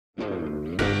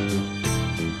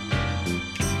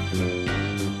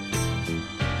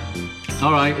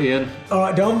All right, Ian. All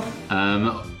right, Dom.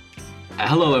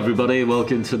 Hello, everybody.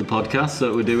 Welcome to the podcast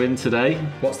that we're doing today.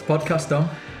 What's the podcast, Dom?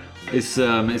 It's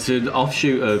an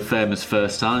offshoot of Famous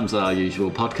First Times, our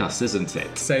usual podcast, isn't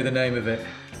it? Say the name of it.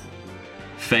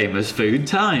 Famous Food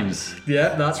Times.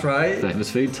 Yeah, that's right.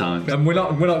 Famous Food Times. And we're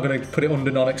not going to put it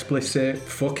under non-explicit.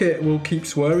 Fuck it, we'll keep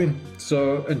swearing.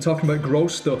 So, and talking about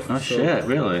gross stuff. Oh, shit,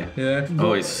 really? Yeah.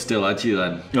 Oh, it's still edgy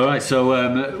then. All right,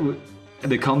 so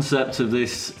the concept of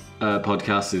this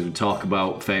podcast is we talk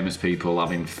about famous people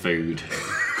having food.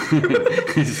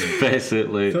 It's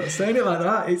basically... Stop saying it like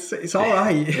that. It's all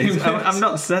right. I'm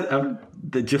not said...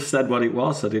 They just said what it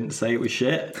was. I didn't say it was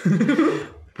shit.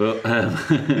 But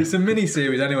it's a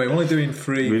mini-series anyway. We're only doing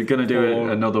 3. We're going to do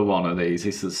another one of these.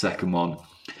 This is the second one.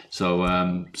 So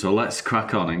let's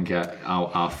crack on and get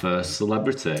out our first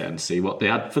celebrity and see what they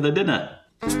had for the dinner.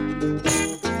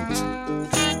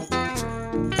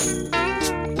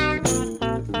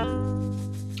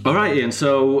 All right, Ian.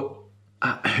 So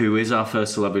who is our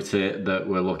first celebrity that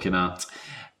we're looking at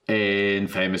in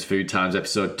Famous Food Times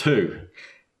episode 2?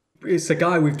 It's a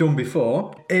guy we've done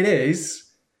before. It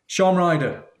is Shaun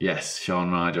Ryder. Yes,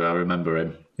 Shaun Ryder. I remember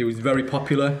him. He was very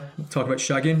popular. Talking about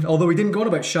shagging. Although he didn't go on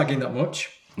about shagging that much.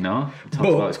 No, talked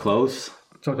about his clothes.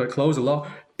 Talked about clothes a lot.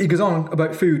 He goes on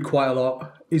about food quite a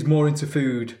lot. He's more into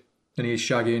food than he is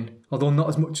shagging. Although not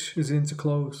as much as into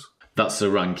clothes. That's the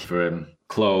rank for him.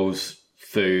 Clothes,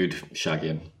 food,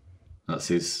 shagging. That's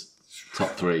his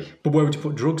top 3. But where would you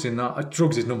put drugs in that?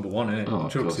 Drugs is number 1, isn't it? Oh,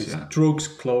 drugs course, yeah. Drugs,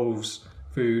 clothes,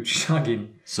 food, shagging.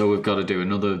 So we've got to do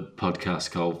another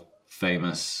podcast called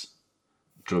Famous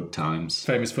Drug Times.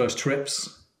 Famous First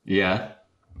Trips. Yeah.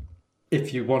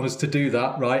 If you want us to do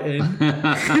that, write in.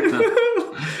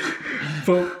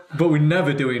 but we're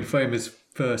never doing Famous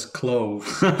First Clothes.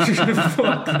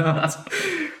 Fuck that.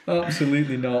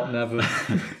 Absolutely not, never.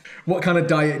 What kind of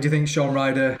diet do you think Shaun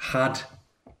Ryder had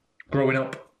growing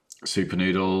up? Super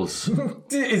noodles.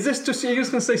 Is this just, you're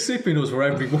just going to say super noodles for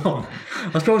everyone?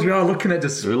 I suppose we are looking at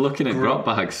just... We're looking at grot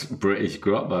bags, British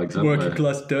grot bags, aren't working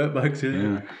class dirt bags,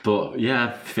 yeah. But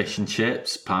yeah, fish and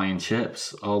chips, pie and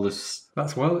chips, all this...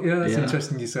 That's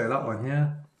interesting you say that one,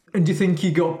 yeah. And do you think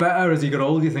he got better as he got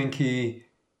older? Do you think he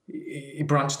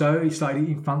branched out, he started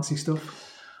eating fancy stuff?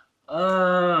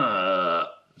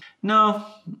 No,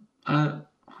 I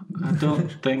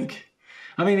don't think...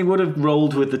 I mean, he would have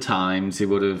rolled with the times. He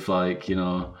would have, he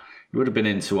would have been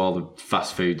into all the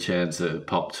fast food chains that had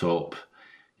popped up.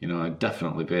 I'd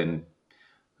definitely been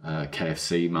a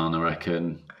KFC man, I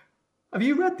reckon. Have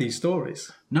you read these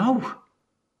stories? No.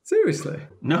 Seriously?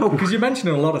 No. Because you're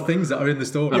mentioning a lot of things that are in the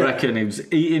story. I reckon he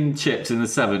was eating chips in the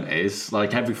 70s,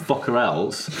 like every fucker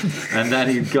else, and then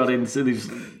he got into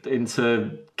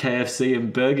KFC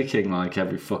and Burger King like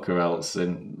every fucker else.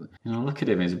 And, look at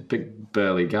him, he's a big,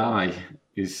 burly guy.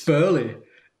 He's burly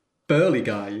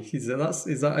guy. Is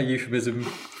that a euphemism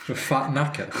for fat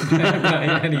knacker?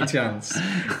 By any chance?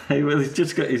 Hey, well,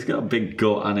 he's got a big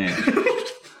gut, hasn't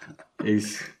he?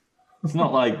 It's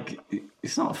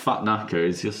not a fat knacker.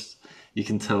 It's just you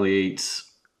can tell he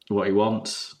eats what he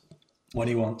wants when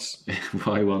he wants.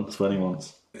 What he wants when he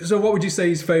wants. So, what would you say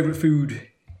his favourite food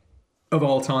of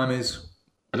all time is?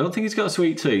 I don't think he's got a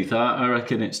sweet tooth. I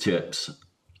reckon it's chips.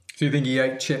 So you think he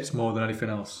ate chips more than anything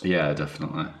else? Yeah,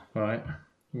 definitely. Right.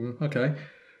 Okay.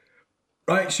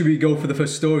 Right, should we go for the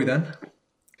first story then?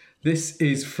 This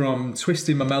is from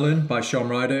Twisting My Melon by Shaun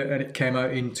Ryder, and it came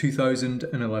out in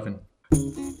 2011.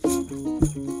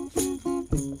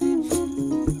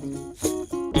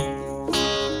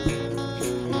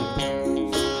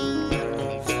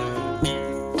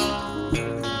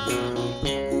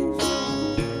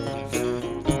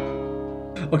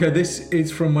 Okay, this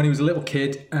is from when he was a little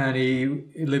kid and he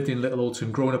lived in Little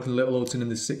Alton, growing up in Little Alton in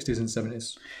the 60s and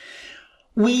 70s.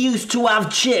 We used to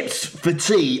have chips for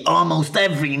tea almost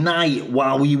every night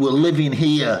while we were living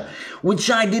here,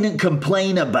 which I didn't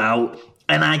complain about,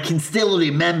 and I can still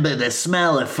remember the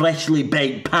smell of freshly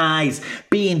baked pies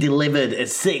being delivered at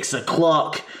 6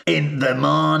 o'clock in the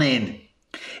morning.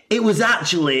 It was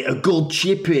actually a good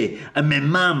chippy, and my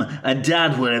mum and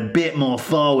dad were a bit more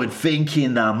forward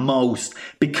thinking than most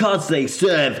because they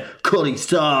served curry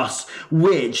sauce,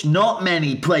 which not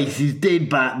many places did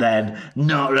back then,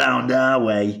 not round our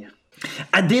way.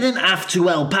 I didn't have to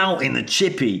help out in the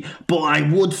chippy, but I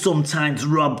would sometimes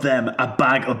rob them a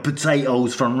bag of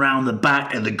potatoes from round the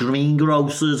back of the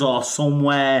greengrocers or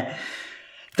somewhere.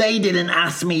 They didn't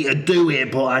ask me to do it,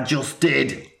 but I just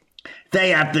did.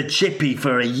 They had the chippy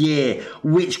for a year,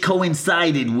 which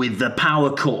coincided with the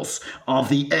power cuts of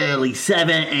the early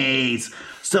 70s.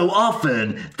 So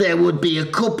often, there would be a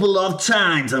couple of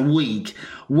times a week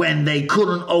when they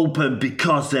couldn't open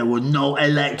because there was no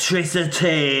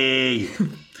electricity.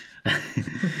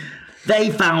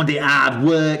 They found it hard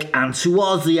work, and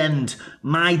towards the end,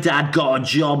 my dad got a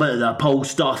job at the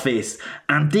post office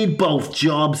and did both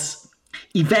jobs.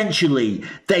 Eventually,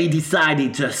 they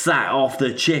decided to sack off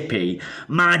the chippy.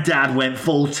 My dad went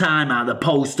full-time at the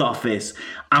post office,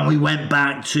 and we went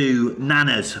back to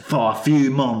Nana's for a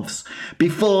few months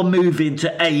before moving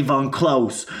to Avon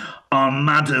Close on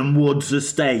Madam Wood's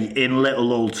estate in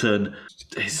Little Alton.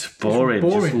 It's boring.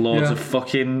 Just boring, loads yeah. of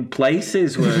fucking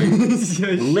places where I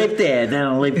lived there, then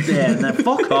I lived there, and then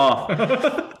fuck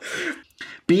off.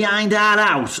 Behind our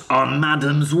house on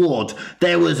Madam's Wood,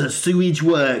 there was a sewage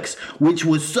works, which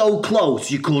was so close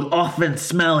you could often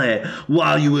smell it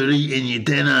while you were eating your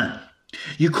dinner.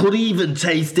 You could even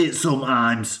taste it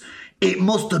sometimes. It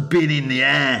must have been in the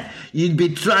air. You'd be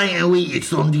trying to eat your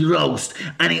Sunday roast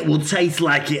and it would taste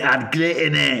like it had grit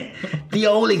in it. The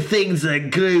only things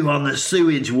that grew on the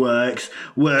sewage works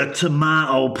were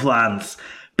tomato plants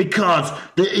because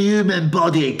the human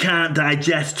body can't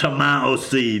digest tomato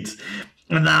seeds.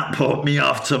 And that put me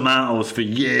off tomatoes for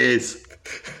years.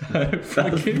 That's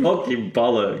fucking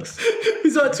bollocks.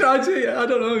 Is that tragic? I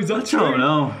don't know. Is that true? I don't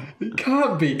know. It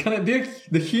can't be. Can it be?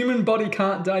 The human body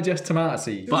can't digest tomato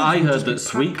seeds. But I heard that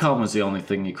sweet corn was the only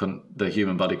thing the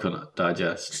human body couldn't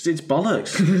digest. It's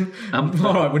bollocks.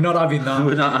 All right, we're not having that.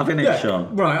 We're not having it,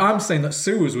 Sean. Right, I'm saying that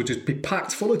sewers would just be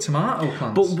packed full of tomato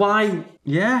plants. But why?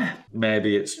 Yeah,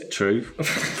 maybe it's true.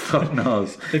 Fuck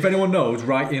knows. If anyone knows,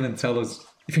 write in and tell us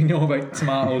if you know about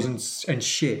tomatoes and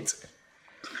shit.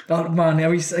 That man,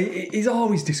 he's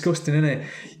always disgusting, isn't it?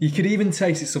 You could even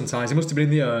taste it sometimes. It must have been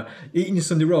in the air. Eating your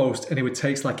Sunday roast and it would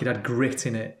taste like it had grit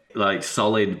in it. Like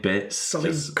solid bits.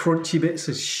 Solid crunchy bits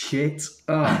of shit.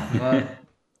 Oh, man.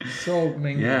 So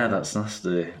mean. Yeah, that's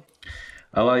nasty.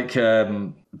 I like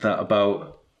that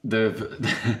about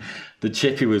the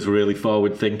chippy was really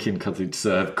forward thinking because he'd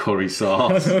serve curry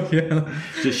sauce. Yeah.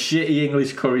 Just shitty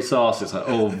English curry sauce. It's like,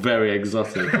 oh, very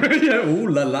exotic. Yeah, ooh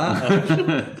la la.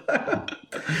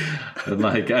 And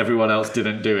like everyone else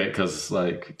didn't do it because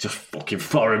like just fucking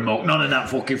foreign muck. None of that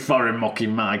fucking foreign muck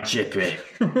in my chippy.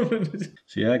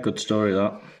 So yeah, good story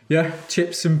that. Yeah,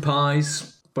 chips and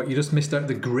pies, but you just missed out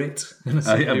the grit in a I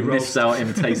Sunday roast. missed out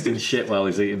him tasting shit while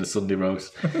he's eating a Sunday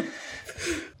roast.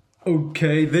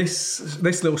 Okay, this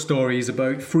little story is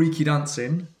about Freaky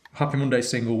Dancing, Happy Monday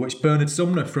single, which Bernard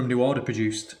Sumner from New Order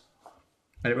produced.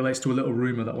 And it relates to a little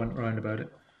rumour that went around about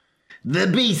it. The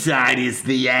B-side is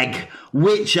The Egg,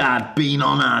 which had been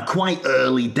on our quite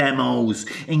early demos,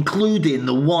 including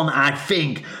the one I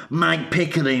think Mike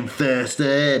Pickering first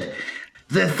heard.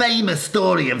 The famous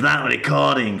story of that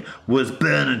recording was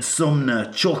Bernard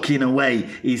Sumner chucking away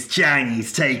his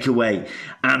Chinese takeaway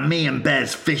and me and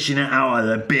Bez fishing it out of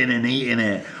the bin and eating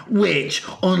it, which,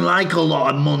 unlike a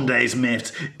lot of Monday's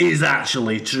myths, is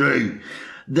actually true.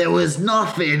 There was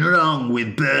nothing wrong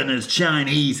with Bernard's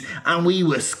Chinese and we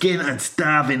were skint and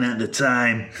starving at the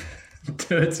time.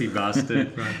 Dirty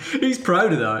bastard, man. He's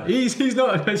proud of that. He's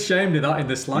not ashamed of that in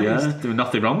the slightest. Yeah, there was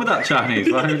nothing wrong with that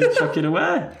Chinese. Why are you chucking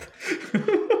away?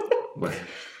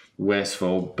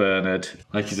 Wasteful Bernard.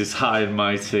 Like he's this high and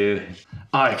mighty.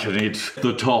 I can eat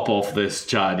the top off this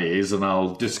Chinese and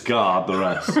I'll discard the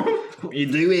rest. What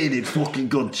you doing? It's fucking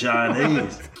good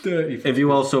Chinese. Dirty. Have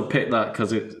you also picked that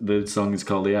because the song is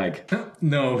called The Egg?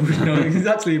 No, it's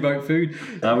actually about food.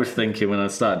 I was thinking when I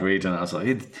started reading it, I was like,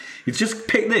 he'd just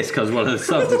picked this because one of the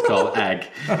songs is called Egg.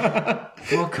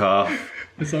 Fuck off.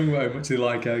 The song about how much they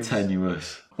like eggs.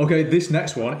 Tenuous. Okay, this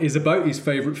next one is about his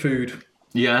favourite food.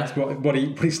 Yeah. What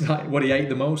he ate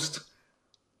the most.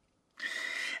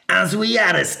 As we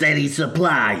had a steady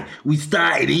supply, we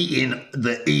started eating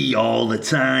the E all the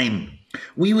time.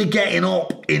 We were getting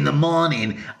up in the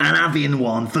morning and having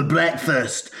one for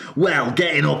breakfast. Well,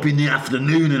 getting up in the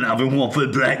afternoon and having one for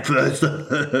breakfast.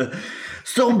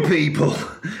 Some people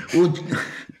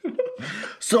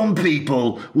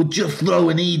would just throw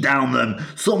an E down them.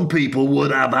 Some people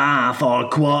would have half or a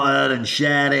quarter and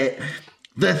share it.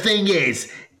 The thing is,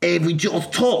 if we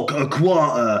just took a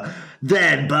quarter,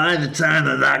 then by the time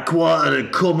that quarter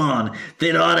had come on,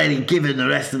 they'd already given the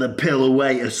rest of the pill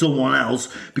away to someone else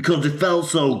because it felt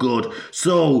so good.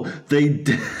 So they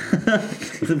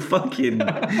The fucking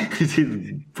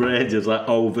brain just like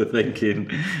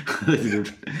overthinking.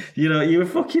 You're a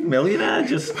fucking millionaire.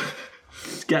 Just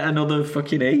get another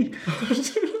fucking E.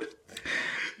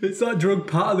 It's that drug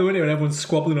part of the winter when everyone's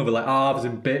squabbling over like halves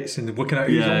and bits and working out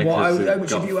Yeah, how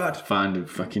much have you had? Find a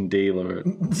fucking dealer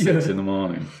at 6 in the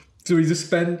morning. So he just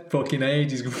spent fucking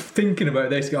ages thinking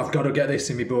about this. I've got to get this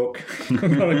in my book.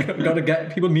 I've got to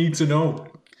get. People need to know.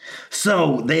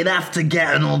 So they'd have to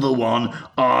get another one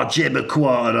or jib a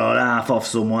quarter or half off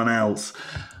someone else.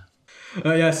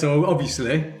 Yeah, so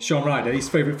obviously, Sean Ryder, his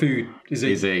favourite food is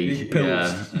pills.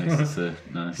 Yeah, nice.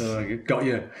 Nice. So, got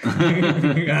you.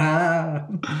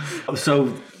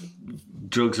 So,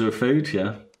 drugs are a food,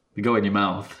 yeah? They go in your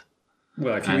mouth.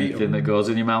 Well, if you eat Anything them, that goes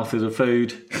in your mouth is a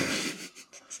food.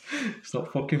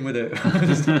 stop fucking with it.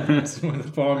 That's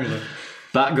the formula.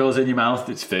 That goes in your mouth,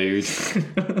 it's food.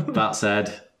 That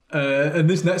said. And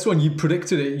this next one, you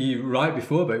predicted it you right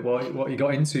before about what you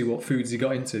got into, what foods you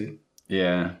got into.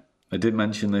 Yeah. I did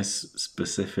mention this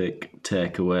specific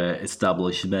takeaway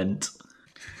establishment.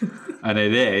 And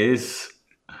it is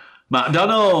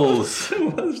McDonald's.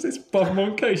 What's this Bob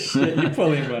Monkey shit you're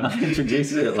pulling, man? I'm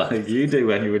introducing it like you do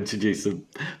when you introduce a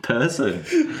person.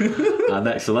 Our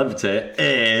next celebrity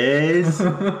is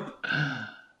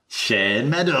Shane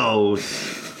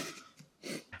Meadows.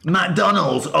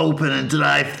 McDonald's opened a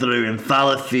drive-thru in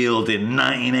Fallowfield in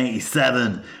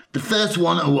 1987. The first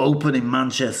one to open in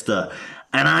Manchester.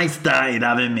 And I started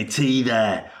having my tea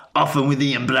there, often with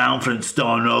Ian Brown from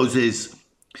Stone Roses.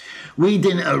 We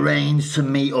didn't arrange to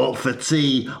meet up for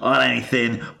tea or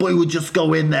anything, but he would just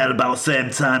go in there about the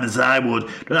same time as I would,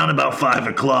 around about 5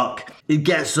 o'clock. He'd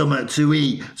get something to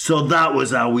eat, so that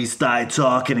was how we started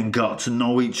talking and got to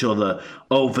know each other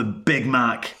over Big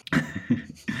Mac.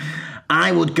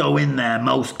 I would go in there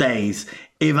most days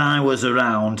if I was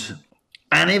around,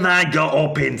 and if I got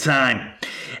up in time.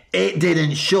 It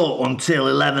didn't shut until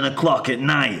 11 o'clock at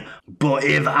night, but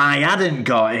if I hadn't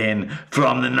got in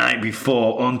from the night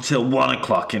before until 1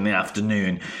 o'clock in the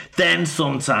afternoon, then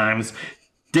sometimes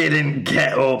didn't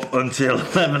get up until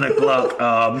 11 o'clock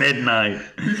or midnight.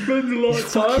 He spends a lot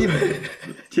of time.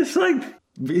 Just like,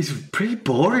 it's pretty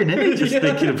boring, isn't it? Just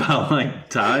thinking about like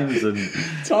times and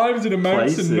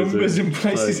amounts and numbers and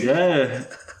places. Like, yeah.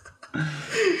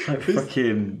 Like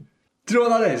fucking... Do you know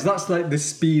what that is? That's like the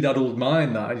speed-addled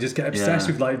mind that I just get obsessed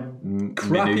with like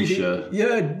crappy,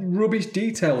 minutia. Rubbish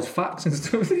details, facts and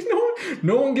stuff.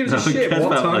 No one gives a shit what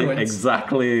about, time like, went.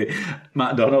 exactly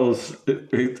McDonald's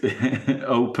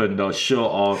opened or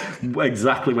shut or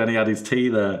exactly when he had his tea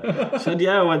there. Said,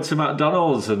 yeah, I went to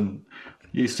McDonald's and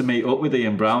used to meet up with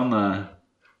Ian Brown there.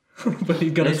 But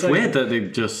it's weird that they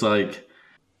just like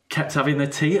kept having their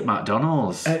tea at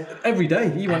McDonald's every day.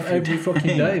 He went every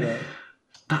fucking day. Though.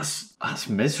 That's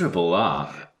miserable,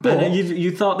 that. But and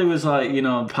you thought there was like, you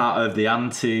know, part of the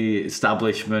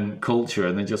anti-establishment culture,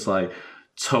 and they're just like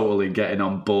totally getting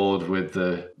on board with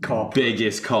the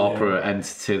biggest corporate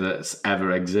entity that's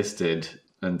ever existed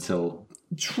until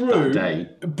that day.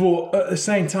 But at the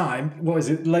same time, what is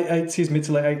it, late 80s, mid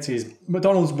to late 80s,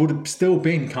 McDonald's would have still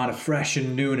been kind of fresh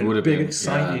and new and big,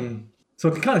 exciting. Yeah. So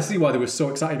I can kind of see why they were so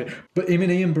excited. But him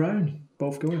and Ian Brown,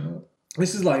 both going up.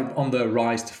 This is like on the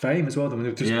rise to fame as well. I mean,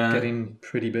 they're just getting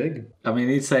pretty big. I mean,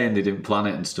 he's saying they didn't plan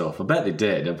it and stuff. I bet they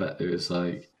did. I bet it was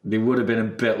like they would have been a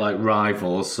bit like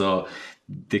rivals, so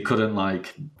they couldn't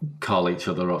like call each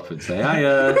other up and say, "Hey,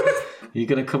 you're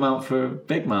gonna come out for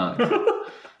Big Mac."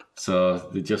 So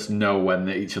they just know when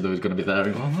each other was going to be there.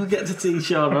 And we'll get to see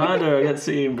Sean Ryder, I get to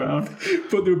see Ian Brown.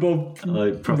 But they were both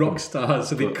like rock stars,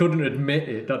 so they couldn't admit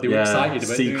it that they were excited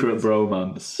about secret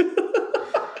bromance.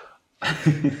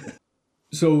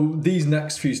 So these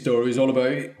next few stories all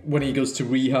about when he goes to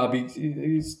rehab,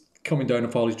 he's coming down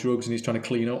off all his drugs and he's trying to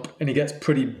clean up, and he gets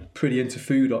pretty into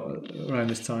food around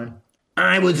this time.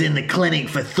 I was in the clinic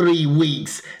for 3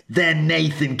 weeks. Then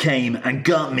Nathan came and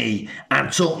got me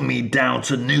and took me down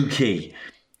to Newquay.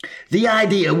 The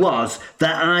idea was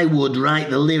that I would write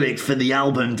the lyrics for the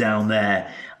album down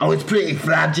there. I was pretty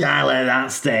fragile at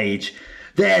that stage.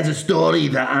 There's a story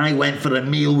that I went for a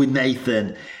meal with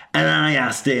Nathan and I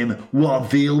asked him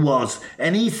what veal was,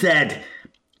 and he said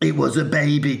it was a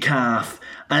baby calf,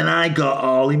 and I got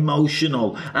all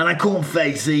emotional and I couldn't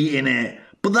face eating it.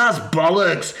 But that's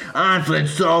bollocks. I'm from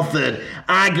Salford.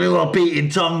 I grew up eating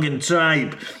tongue and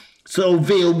tripe, so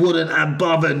veal wouldn't have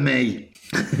bothered me.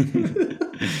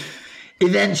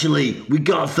 Eventually, we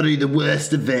got through the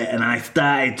worst of it and I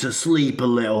started to sleep a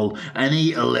little and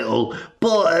eat a little.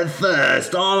 But at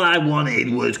first, all I wanted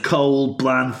was cold,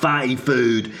 bland, fatty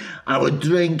food. I would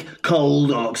drink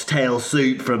cold oxtail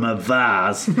soup from a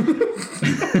vase.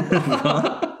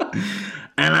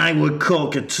 And I would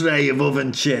cook a tray of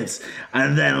oven chips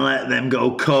and then let them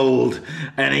go cold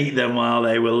and eat them while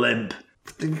they were limp.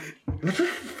 What the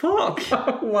fuck?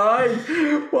 Why?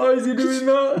 Why is he doing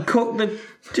that?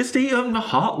 Just eat them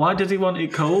hot. Why does he want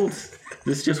it cold?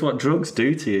 This is just what drugs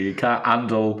do to you. You can't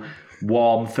handle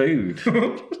warm food.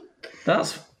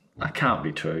 That can't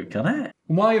be true, can it?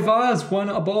 Why a vase? Why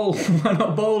not a bowl? Why not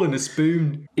a bowl and a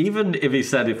spoon? Even if he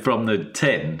said it from the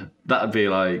tin, that'd be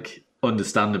like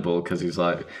understandable because he's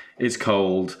like, it's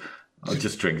cold. I'll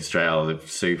just drink it straight out of the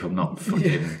soup. I'm not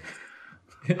fucking.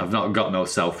 I've not got no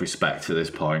self-respect to this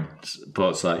point. But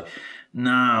it's like,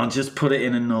 no, I'll just put it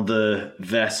in another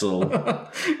vessel,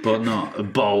 but not a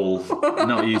bowl.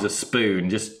 Not use a spoon.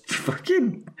 Just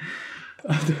fucking.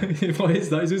 What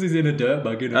is that? He's in a dirt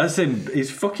bag, isn't it? That's him.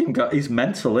 He's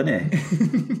mental, isn't he?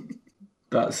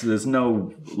 There's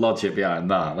no logic behind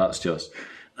that. That's just.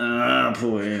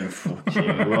 Put in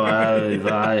fucking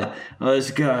whatever.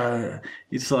 Let's go.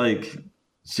 It's like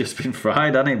it's just been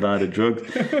fried, hasn't he, by the drug?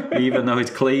 Even though he's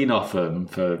clean off them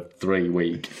for 3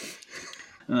 weeks.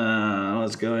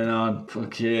 What's going on?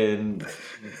 Fucking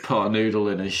pot of noodle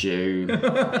in a shoe.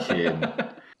 Fucking.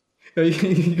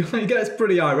 He gets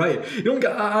pretty irate. You don't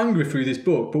get angry through this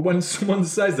book, but when someone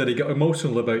says that he got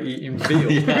emotional about eating veal,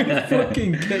 he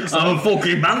fucking kicks I'm off. a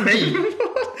fucking man, me.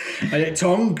 I ate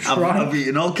tongue, I've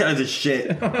eaten all kinds of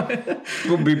shit.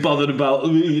 Wouldn't be bothered about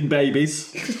eating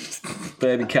babies.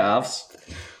 Baby calves.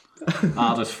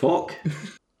 Hard as fuck.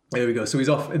 Here we go. So he's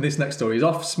off, in this next story, he's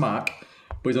off smack,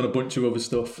 but he's on a bunch of other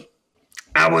stuff.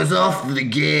 I was off the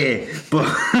gear, but...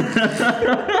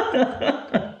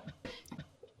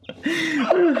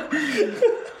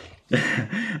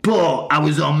 But I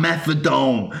was on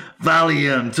methadone,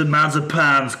 Valium,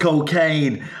 diazepams,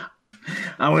 cocaine.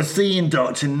 I was seeing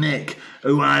Dr. Nick,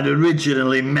 who I'd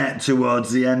originally met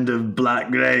towards the end of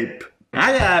Black Grape.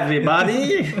 Hi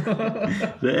everybody!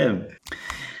 Him.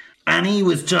 And he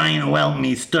was trying to help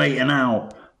me straighten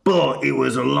out, but it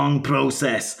was a long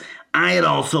process. I had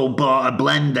also bought a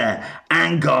blender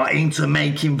and got into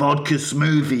making vodka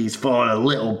smoothies for a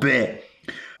little bit.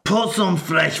 Put some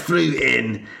fresh fruit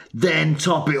in, then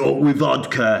top it up with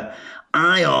vodka.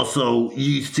 I also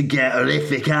used to get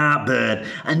horrific heartburn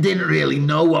and didn't really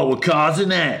know what was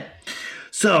causing it.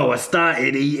 So I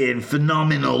started eating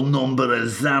phenomenal number of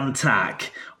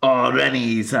Zantac or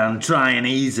Rennies and try and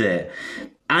ease it.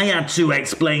 I had to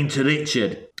explain to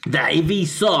Richard that if he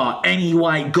saw any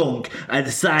white gunk at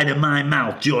the side of my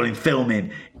mouth during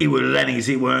filming, it was Rennies,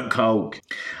 it weren't Coke.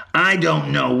 I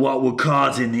don't know what was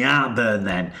causing the heartburn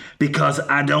then, because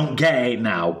I don't get it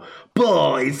now.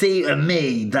 But it seemed to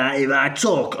me that if I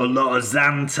took a lot of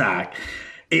Zantac,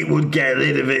 it would get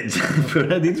rid of it.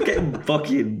 It's getting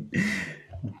fucking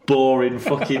boring,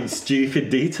 fucking stupid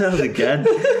details again.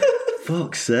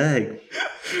 Fuck's sake.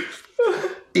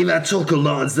 If I took a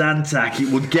lot of Zantac, it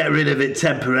would get rid of it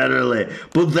temporarily,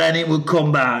 but then it would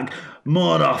come back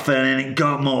more often and it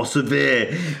got more severe.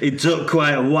 It took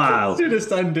quite a while. Do you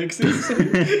understand, Dixon?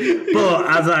 But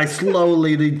as I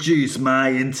slowly reduced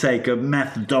my intake of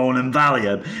methadone and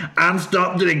Valium and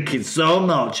stopped drinking so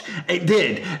much, it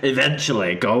did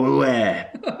eventually go away.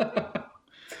 I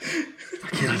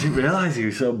didn't realise he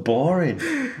was so boring.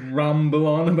 Ramble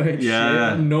on about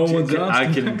shit. No one's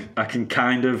asking. I can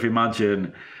kind of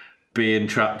imagine being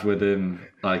trapped with him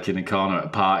like in a corner at a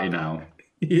party now.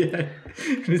 Yeah.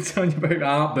 He's telling you about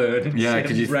heartburn. And Yeah, shit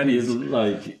because and Rennies.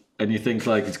 you think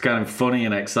like it's kind of funny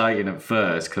and exciting at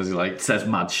first because he like says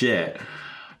mad shit,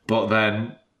 but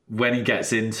then when he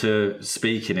gets into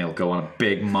speaking, he'll go on a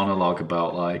big monologue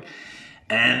about like.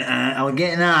 And I was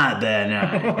getting heartburn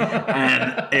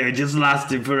and it was just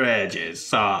lasting for ages.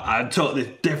 So I took this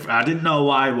different. I didn't know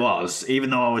why I was, even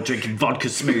though I was drinking vodka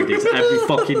smoothies every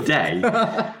fucking day.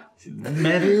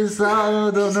 Maybe it's that,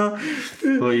 I don't know.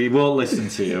 But he won't listen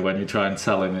to you when you try and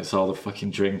tell him it's all the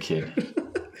fucking drinking.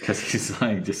 Because he's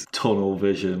like just tunnel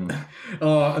vision.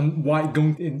 Oh, and white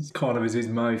gunk in the corner of his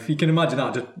mouth. You can imagine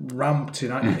that just ramped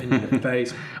in your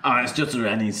face. Oh, it's just a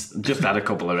Rennies. Just had a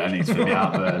couple of Rennies for me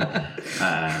heartburn.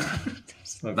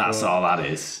 That's all that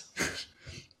is.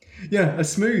 Yeah, a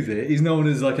smoothie is known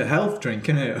as like a health drink,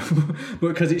 isn't it? But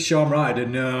because it's Sean Ryder,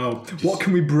 no. What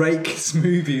can we break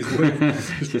smoothies with?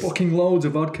 Just fucking loads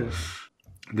of vodka.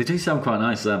 They do sound quite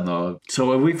nice, them though.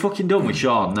 So are we fucking done with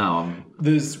Sean now? I'm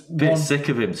There's a bit one... sick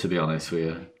of him, to be honest with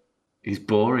you. He's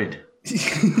boring.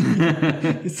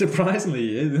 It's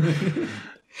surprisingly, isn't it?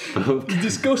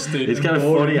 Disgusting. It's kind of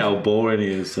boring. funny how boring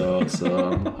he is, so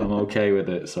I'm okay with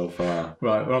it so far.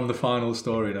 Right, we're on the final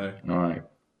story now. All right.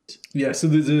 Yeah, so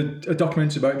there's a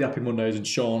documentary about the Happy Mondays and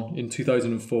Sean in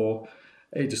 2004.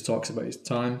 It just talks about his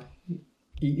time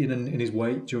eating and his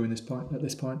weight during this point. At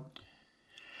this point,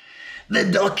 The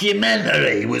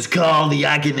documentary was called The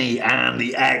Agony and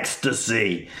the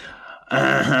Ecstasy.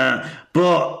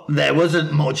 But there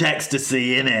wasn't much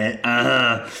ecstasy in it.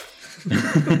 I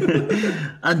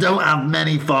don't have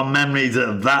many fond memories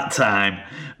of that time.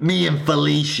 Me and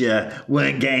Felicia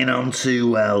weren't getting on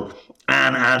too well.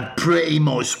 and had pretty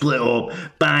much split up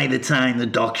by the time the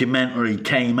documentary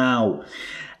came out.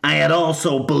 I had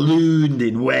also ballooned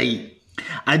in weight.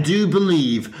 I do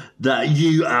believe that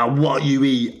you are what you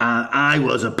eat, and I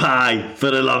was a pie for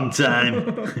a long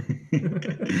time.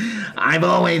 I've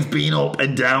always been up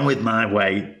and down with my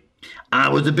weight. I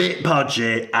was a bit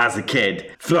podgy as a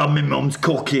kid from my mum's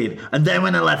cooking, and then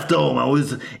when I left home I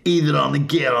was either on the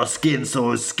gear or skin, so I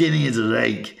was skinny as a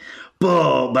rake.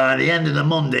 But by the end of the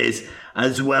Mondays,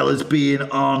 as well as being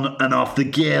on and off the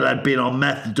gear, I'd been on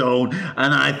methadone,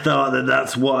 and I thought that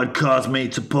that's what had caused me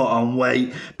to put on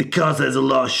weight, because there's a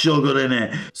lot of sugar in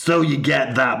it, so you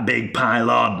get that big pile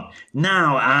on.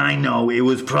 Now I know it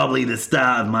was probably the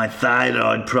start of my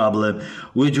thyroid problem,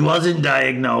 which wasn't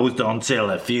diagnosed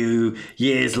until a few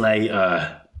years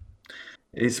later.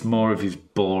 It's more of his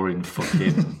boring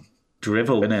fucking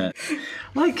drivel, innit?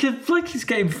 Like he's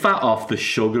getting fat off the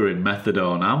sugar in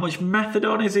methadone. How much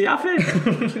methadone is he having?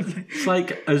 It's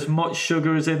like as much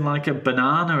sugar as in like a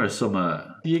banana or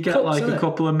something. You get Cups, like a innit?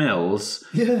 couple of mils,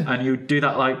 Yeah. and you do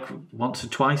that like once or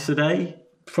twice a day.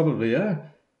 Probably, yeah.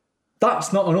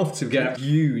 That's not enough to get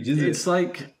huge, is it?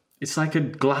 It's like a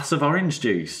glass of orange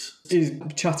juice. He's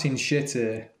chatting shit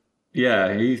here.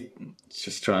 Yeah, he's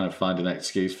just trying to find an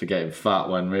excuse for getting fat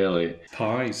when really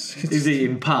Pies. he's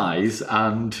eating pies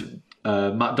and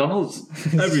McDonald's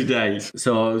every day.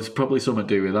 So it's probably something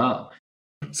to do with that.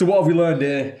 So what have we learned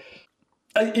here?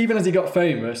 Even as he got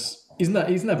famous, he's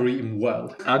never eaten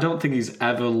well. I don't think he's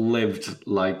ever lived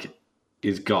like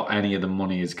he's got any of the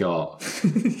money he's got.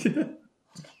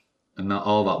 And that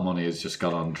all that money has just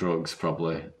gone on drugs,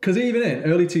 probably. Because even in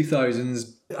early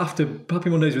 2000s, after Happy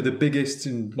Mondays were the biggest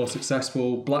and most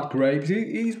successful, Black Grapes,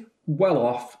 he's well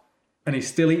off. And he's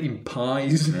still eating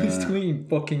pies. Yeah. He's still eating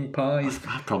fucking pies.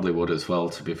 I probably would as well,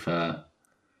 to be fair.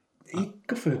 He'd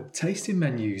go for tasting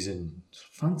menus and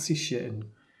fancy shit. And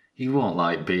He won't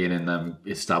like being in them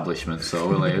establishments, though,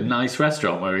 will he? A nice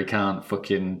restaurant where he can't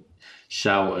fucking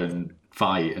shout and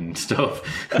fight and stuff.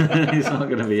 He's not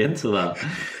going to be into that.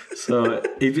 So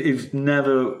he's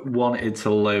never wanted to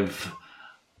live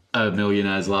a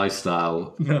millionaire's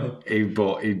lifestyle. no.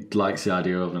 But he likes the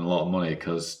idea of having a lot of money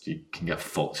because you can get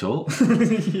fucked up.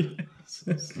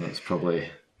 So that's probably...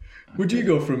 Would you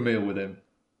go for a meal with him?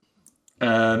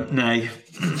 Nay.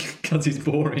 Because he's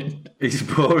boring. He's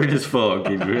boring as fuck.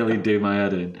 He'd really do my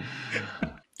head in.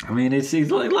 I mean, he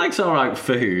likes all right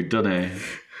food, doesn't he?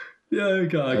 Yeah, you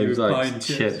can't argue He with pie likes and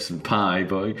chips and pie,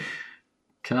 but he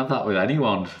can have that with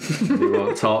anyone. He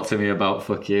won't talk to me about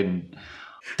fucking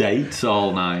dates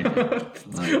all night.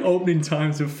 Opening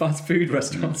times of fast food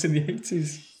restaurants in the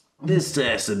 80s. This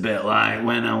tastes a bit like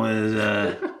when I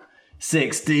was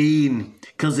 16,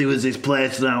 because there was this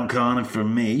place round corner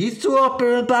from me. Used to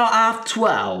open about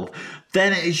 12:30.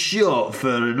 Then it is shut for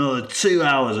another 2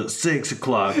 hours at 6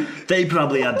 o'clock. They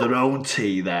probably had their own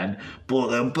tea then, but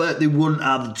they wouldn't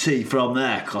have the tea from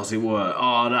there because it were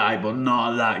alright, but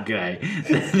not that great.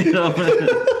 You know,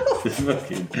 it's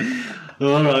fucking...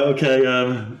 Alright, okay,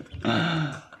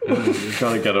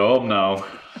 Gotta get home now.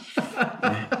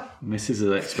 Missus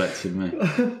is expecting me.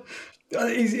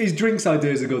 His drinks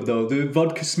ideas are good though. The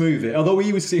vodka smoothie, although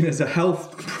he was seen as a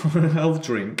health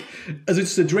drink, as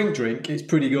just a drink, it's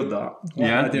pretty good. That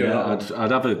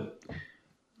I'd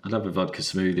have a vodka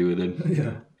smoothie with him.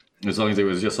 Yeah. As long as it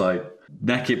was just like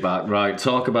neck it back, right?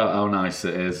 Talk about how nice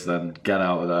it is, then get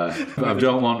out of there. I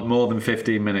don't want more than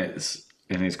 15 minutes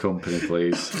in his company,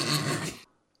 please.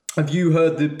 Have you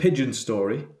heard the pigeon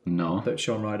story No. that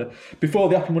Sean Ryder? Before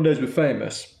the Happy Mondays were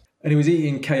famous, and he was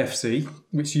eating KFC,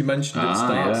 which you mentioned at the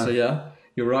start. Yeah. So yeah,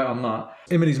 you're right on that.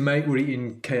 Him and his mate were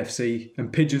eating KFC,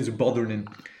 and pigeons were bothering him.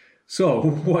 So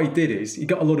what he did is he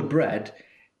got a load of bread,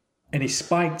 and he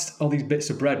spiked all these bits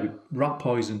of bread with rat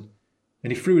poison,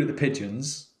 and he threw it at the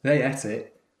pigeons. They ate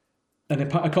it, and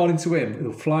according to him, they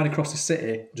were flying across the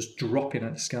city, just dropping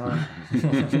at the sky.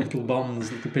 Little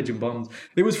bombs, little pigeon bombs.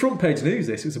 It was front page news.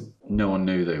 This it was No one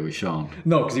knew that it was Sean.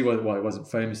 no, because he wasn't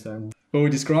famous then. Well, he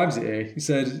describes it here. He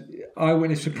said,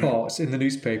 eyewitness reports in the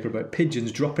newspaper about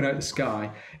pigeons dropping out of the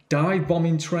sky, dive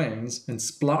bombing trains, and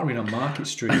splattering on Market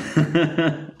Street.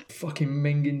 Fucking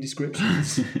minging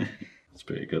descriptions. It's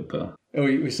pretty good though. Oh,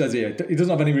 he says here, he doesn't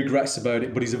have any regrets about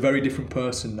it, but he's a very different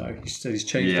person now. He said he's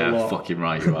changed a Yeah, lot. fucking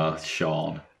right you are,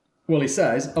 Sean. Well, he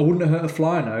says, I wouldn't have hurt a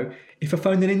fly now. If I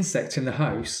found an insect in the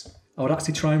house, I would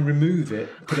actually try and remove it,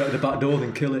 put it out the back door,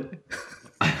 then kill it.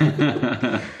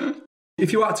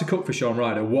 If you had to cook for Sean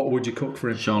Ryder, what would you cook for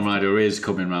him? Sean Ryder is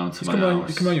coming round to my house.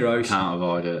 He's coming round your house. Can't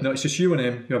avoid it. No, it's just you and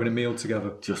him. You're having a meal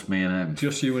together. Just me and him.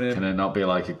 Just you and him. Can it not be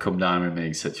like a come down with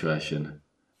me situation?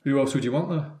 Who else would you want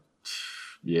there?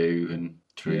 You and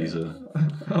Teresa.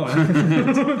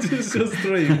 Oh, just us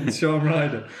three. Sean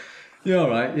Ryder. Yeah, all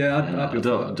right. Yeah, I'd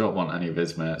I don't want any of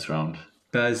his mates around.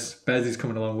 Bez is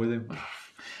coming along with him.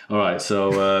 All right,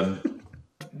 so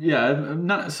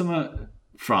summer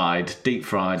fried, deep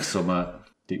fried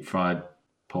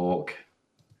pork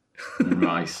and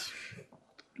rice.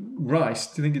 Rice?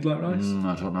 Do you think he'd like rice?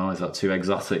 I don't know. Is that too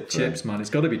exotic? For Chips, man. It's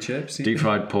got to be chips. Deep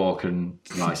fried pork and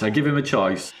rice. I give him a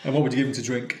choice. And what would you give him to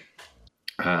drink?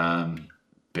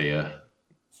 Beer.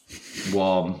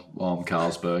 Warm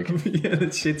Carlsberg. Yeah, the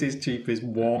shittest, cheapest,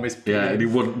 warmest beer. Yeah, and he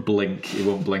wouldn't blink. He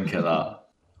wouldn't blink at that.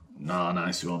 No,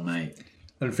 nice one, mate.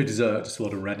 And for dessert, just a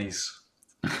lot of Rennies.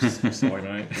 Sorry,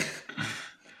 mate.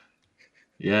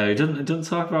 Yeah, he doesn't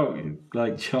talk about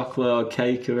like chocolate or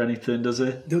cake or anything, does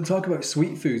he? Don't talk about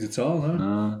sweet foods at all, no?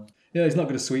 No. Yeah, he's not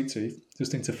got a sweet tooth.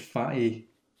 Just into fatty,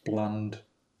 bland,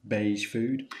 beige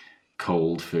food.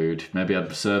 Cold food. Maybe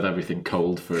I'd serve everything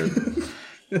cold for him.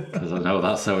 Because I know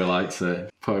that's how he likes it.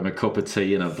 Put him a cup of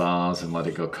tea in a vase and let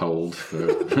it go cold for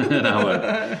an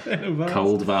hour.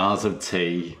 Cold vase of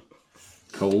tea,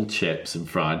 cold chips and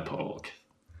fried pork.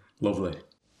 Lovely.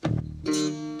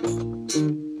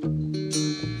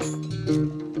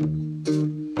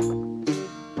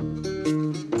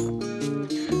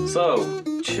 So,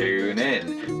 tune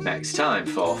in next time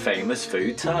for Famous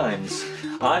Food Times.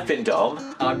 I've been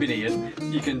Dom. I've been Ian.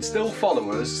 You can still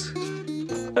follow us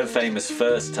at Famous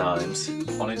First Times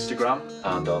on Instagram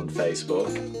and on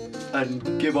Facebook.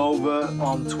 and give over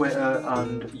on Twitter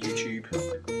and YouTube.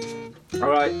 All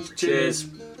right, cheers.